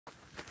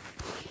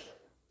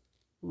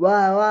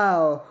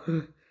Wow.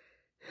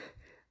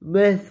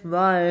 Miss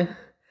mine.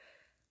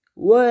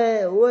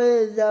 What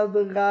is up,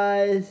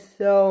 guys?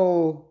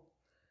 So,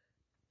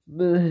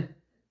 the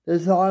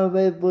Toronto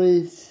Maple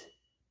Leafs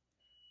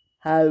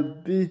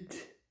have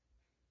beat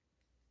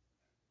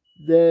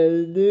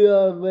the New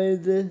York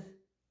Rangers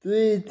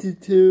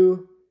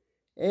 3-2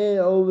 in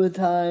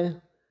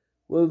overtime,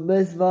 with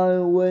Miss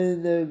Mine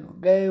winning the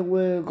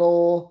game-winning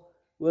goal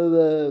with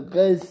a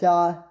good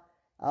shot.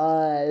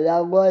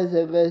 That was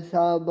a good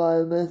shot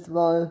by Miss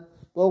Mine.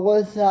 But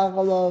let's talk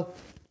about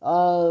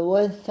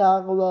what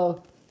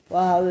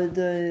happened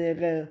during the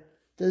game.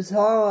 The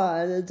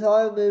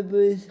Toronto Maple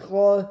Leafs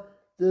scored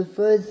the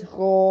first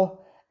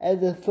goal and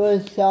the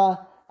first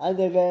shot on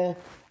the game.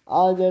 It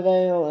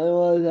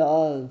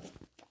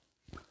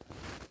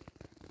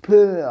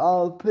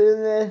was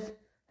Phoenix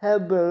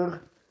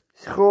Hamburg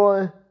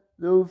scored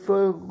the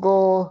first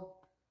goal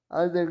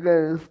on the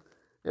game.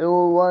 It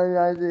was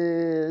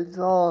 1-0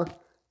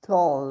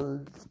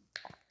 Toronto.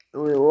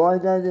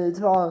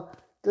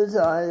 The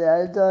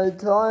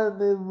Toronto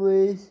Maple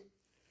Leafs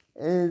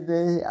in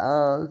the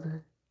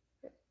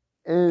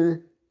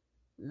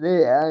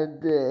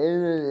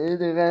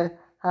game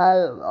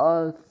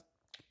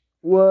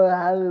were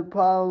having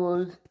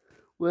problems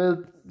with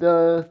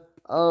the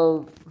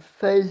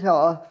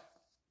face-off.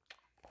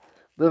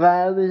 But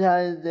every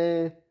time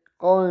they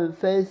go and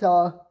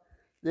face-off,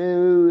 they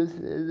lose.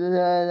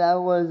 That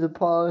was the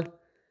part.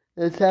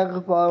 The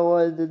second part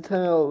was the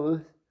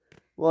turnovers.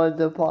 Was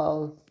the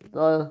part.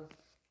 The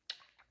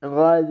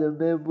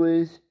Maple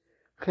Leafs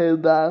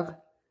came back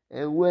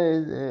and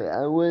win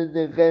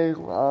the game.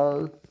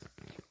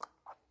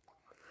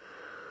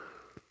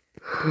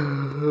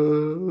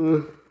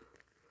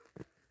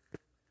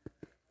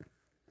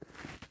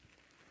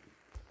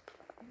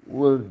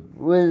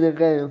 Win the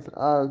game.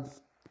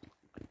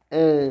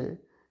 And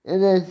in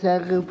the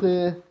second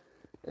period,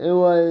 it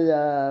was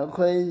a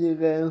crazy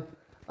game.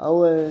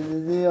 When the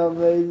New York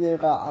Rangers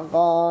got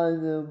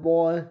on the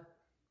board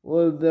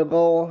with the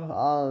goal.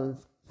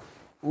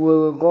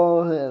 With a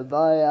goal hit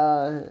by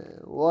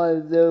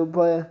 1-0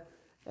 player,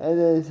 and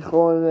then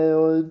scoring it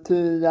was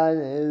 2-9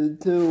 and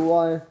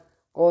 2-1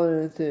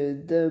 going into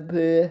the third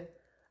period.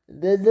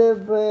 The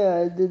third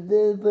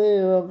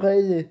period was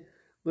crazy.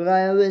 But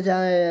every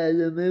time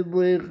the Maple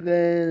Leafs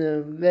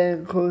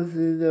getting close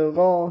to the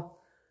goal,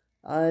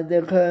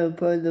 they couldn't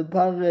put the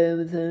puck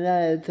into the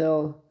net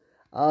until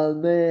a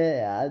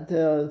minute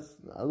until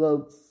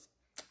about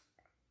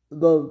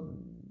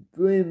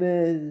 3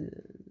 minutes,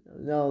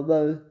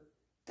 about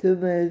 2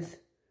 minutes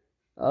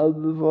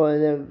before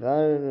the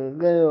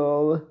game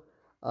over.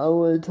 I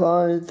was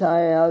trying to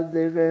tie out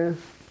the game.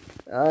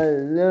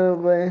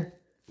 Literally,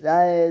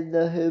 that is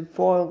the his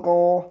fourth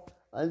goal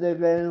of the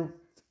game,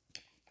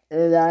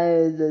 and that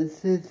is the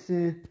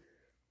 60th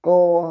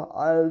goal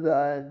of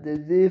the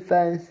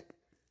defense.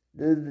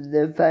 The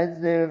defense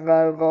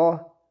got a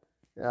goal.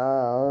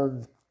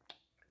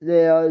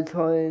 They are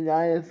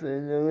 29th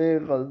in the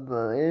league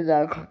in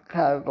that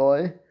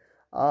category.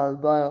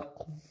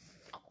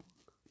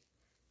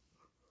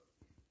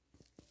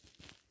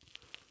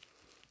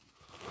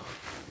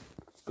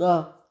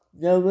 But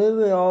the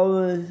women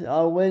always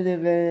are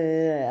winning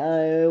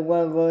in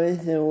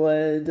regulation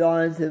when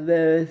John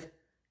Severus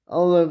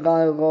got a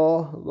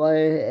goal when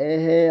it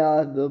hit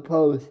on the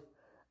post.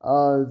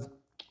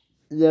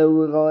 They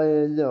were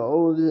going into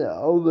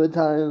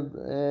overtime,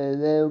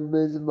 and then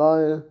Miss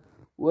Meyer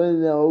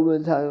win the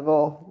overtime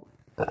goal.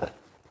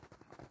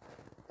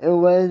 It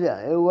was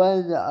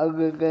a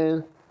good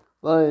game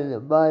by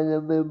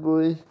the Maple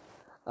Leafs.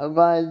 I'm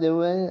glad they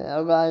win.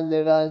 I'm glad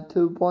they got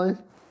 2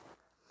 points.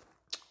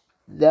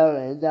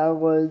 That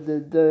was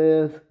the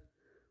 30th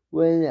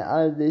win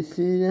of the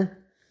season.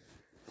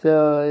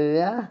 So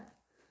yeah,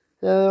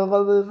 so it's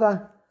gonna be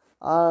fun.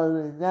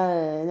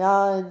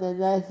 Now the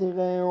next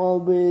game will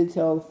be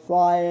till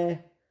Friday,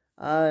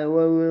 when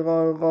we're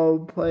gonna go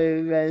play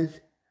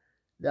against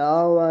the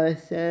Ottawa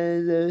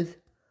Senators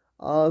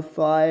on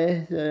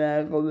Friday. So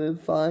that's gonna be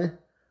fun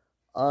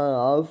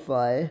on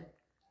Friday.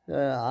 So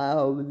I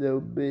hope they'll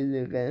beat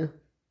the game.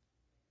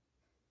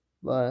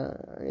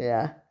 But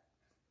yeah.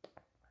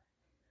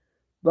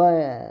 But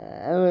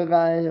every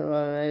guys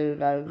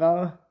gotta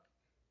go.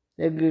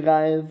 Thank you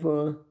guys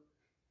for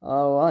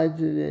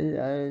watching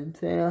this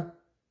channel.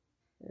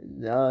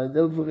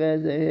 Don't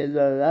forget to hit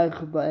the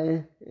like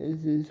button and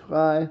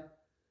subscribe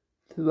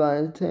to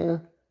my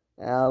channel.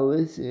 And I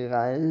will see you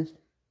guys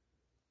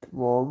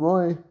tomorrow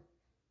morning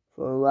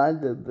for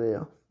another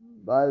video.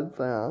 Bye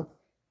for now.